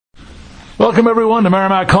Welcome, everyone, to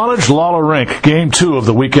Merrimack College Lawler Rink, Game 2 of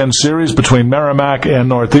the weekend series between Merrimack and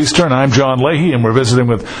Northeastern. I'm John Leahy, and we're visiting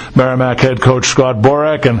with Merrimack head coach Scott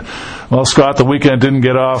Borek. And, well, Scott, the weekend didn't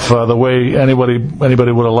get off the way anybody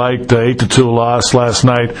would have liked. 8-2 loss last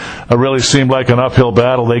night. It really seemed like an uphill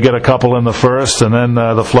battle. They get a couple in the first, and then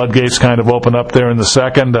the floodgates kind of open up there in the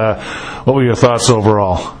second. What were your thoughts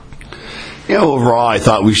overall? Overall, I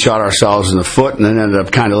thought we shot ourselves in the foot and then ended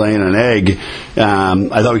up kind of laying an egg.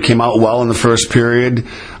 I thought we came out well in the first period.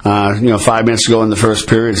 5 minutes ago in the first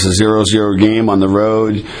period, it's a 0-0 game on the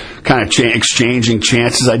road, kind of exchanging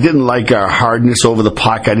chances. I didn't like our hardness over the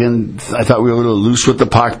puck. I thought we were a little loose with the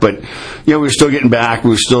puck, but we were still getting back. We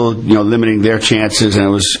were still limiting their chances,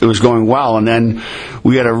 and it was going well. And then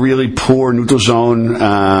we had a really poor neutral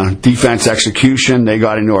zone defense execution. They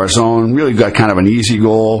got into our zone, really got kind of an easy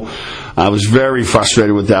goal. I was very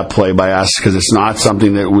frustrated with that play by us because it's not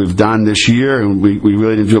something that we've done this year, and we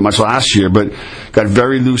really didn't do it much last year, but got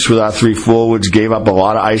very loose with our three forwards, gave up a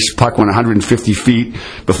lot of ice. Puck went 150 feet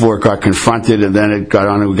before it got confronted, and then it got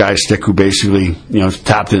onto a guy's stick who basically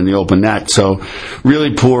tapped it in the open net. So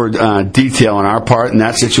really poor detail on our part in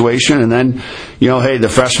that situation. And then, the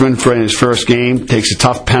freshman for his first game takes a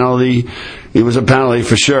tough penalty. It was a penalty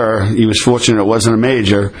for sure. He was fortunate it wasn't a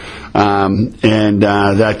major, and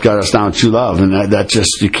that got us down 2-0. And that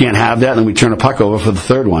just, you can't have that. And then we turn a puck over for the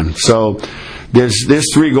third one. So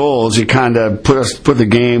there's 3 goals. You kind of put the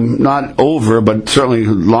game not over, but certainly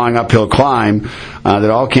long uphill climb that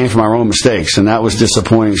all came from our own mistakes, and that was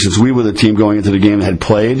disappointing since we were the team going into the game that had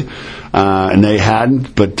played, and they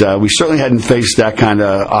hadn't. But we certainly hadn't faced that kind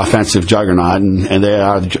of offensive juggernaut, and they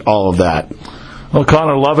are all of that. Well,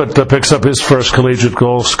 Connor Lovett picks up his first collegiate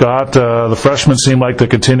goal, Scott. The freshmen seem like they're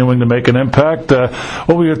continuing to make an impact.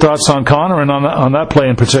 What were your thoughts on Connor and on that play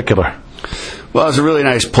in particular? Well, it was a really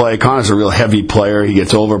nice play. Connor's a real heavy player. He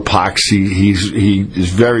gets over pucks. He is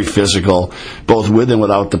very physical, both with and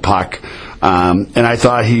without the puck. And I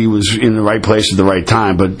thought he was in the right place at the right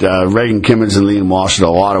time. But Reagan Kimmins and Liam Walsh did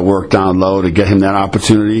a lot of work down low to get him that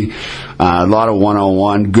opportunity. A lot of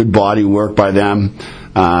one-on-one, good body work by them.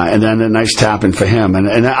 And then a nice tap-in for him.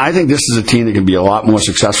 And I think this is a team that can be a lot more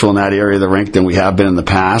successful in that area of the rink than we have been in the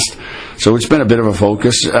past. So it's been a bit of a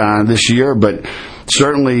focus this year, but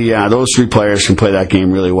certainly those 3 players can play that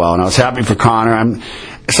game really well. And I was happy for Connor.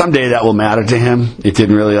 Someday that will matter to him. It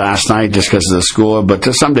didn't really last night just because of the score, but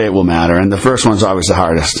someday it will matter. And the first one's always the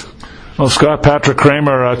hardest. Well, Scott, Patrick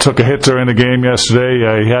Kramer took a hit during the game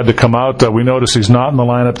yesterday. He had to come out. We noticed he's not in the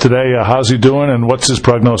lineup today. How's he doing, and what's his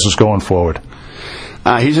prognosis going forward?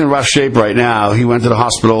 He's in rough shape right now. He went to the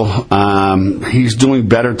hospital. He's doing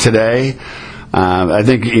better today. I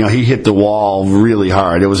think, he hit the wall really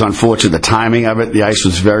hard. It was unfortunate, the timing of it. The ice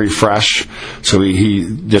was very fresh, so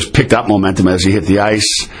he just picked up momentum as he hit the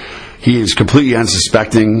ice. He is completely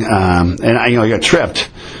unsuspecting, and he got tripped,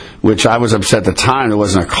 which I was upset at the time. There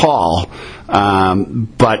wasn't a call,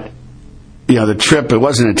 but the trip, it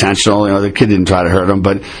wasn't intentional. The kid didn't try to hurt him,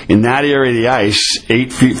 but in that area of the ice,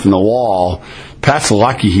 8 feet from the wall, Pat's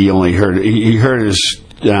lucky he hurt his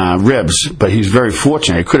ribs, but he's very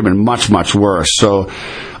fortunate. It could have been much, much worse. So,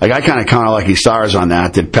 I kind of count our lucky stars on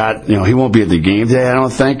that Pat, he won't be at the game today, I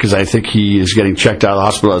don't think, because I think he is getting checked out of the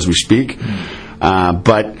hospital as we speak.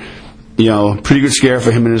 But, pretty good scare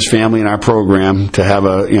for him and his family and our program to have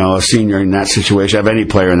a senior in that situation, have any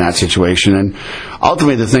player in that situation. And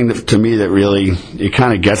ultimately, the thing to me that really, it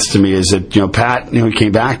kind of gets to me is that, Pat, he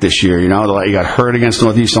came back this year, he got hurt against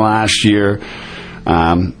Northeastern last year.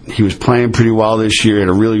 He was playing pretty well this year. Had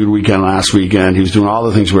a really good weekend last weekend. He was doing all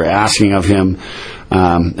the things we were asking of him,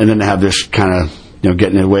 and then to have this kind of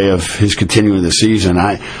get in the way of his continuing the season.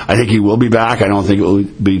 I think he will be back. I don't think it will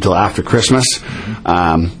be till after Christmas,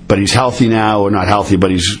 but he's healthy now, or not healthy,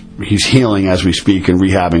 but he's healing as we speak and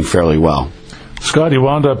rehabbing fairly well. Scott, you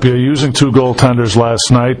wound up using 2 goaltenders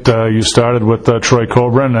last night. You started with Troy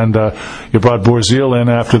Coburn, and you brought Borzil in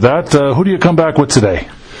after that. Who do you come back with today?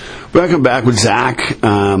 We're going to come back with Zach.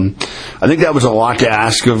 I think that was a lot to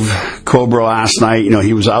ask of Cobra last night.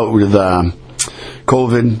 He was out with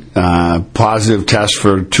COVID, positive test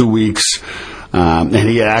for 2 weeks, and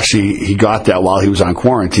he got that while he was on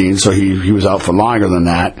quarantine, so he was out for longer than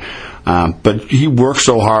that. But he works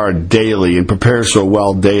so hard daily and prepares so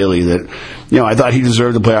well daily that, I thought he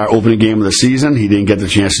deserved to play our opening game of the season. He didn't get the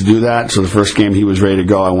chance to do that, so the first game he was ready to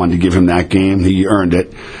go. I wanted to give him that game. He earned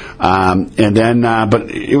it. And then,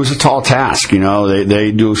 but it was a tall task. You know,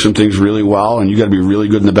 they do some things really well, and you got to be really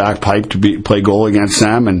good in the back pipe to play goal against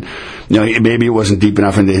them. And you know, maybe it wasn't deep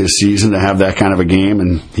enough into his season to have that kind of a game,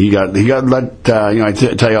 and he got let. You know, I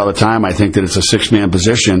tell you all the time, I think that it's a 6-man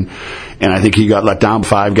position, and I think he got let down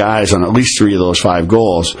 5 guys on at least 3 of those 5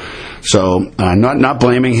 goals. So, not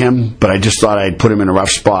blaming him, but I just thought I'd put him in a rough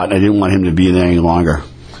spot, and I didn't want him to be there any longer.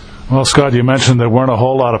 Well, Scott, you mentioned there weren't a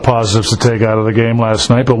whole lot of positives to take out of the game last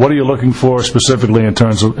night, but what are you looking for specifically in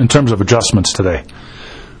terms of adjustments today?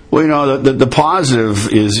 Well, you know, the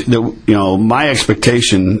positive is that, you know, my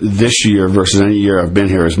expectation this year versus any year I've been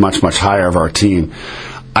here is much, much higher of our team.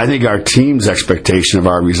 I think our team's expectation of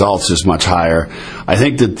our results is much higher. I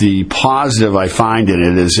think that the positive I find in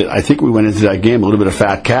it is that I think we went into that game a little bit of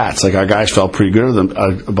fat cats. Like, our guys felt pretty good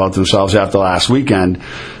about themselves after last weekend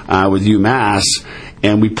with UMass.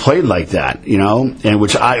 And we played like that, you know, and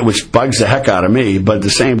which bugs the heck out of me. But at the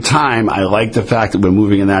same time, I like the fact that we're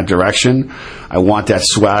moving in that direction. I want that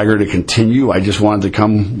swagger to continue. I just wanted to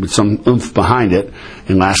come with some oomph behind it.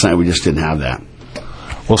 And last night we just didn't have that.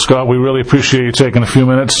 Well, Scott, we really appreciate you taking a few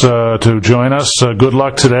minutes to join us. Good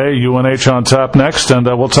luck today. UNH on top next, and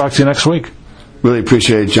we'll talk to you next week. Really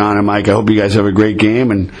appreciate it, John and Mike. I hope you guys have a great game,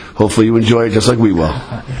 and hopefully you enjoy it just like we will.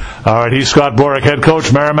 All right, he's Scott Borek, head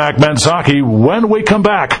coach, Merrimack men's hockey. When we come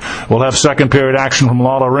back, we'll have second period action from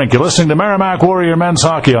Lawler Rink. You're listening to Merrimack Warrior men's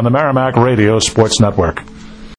hockey on the Merrimack Radio Sports Network.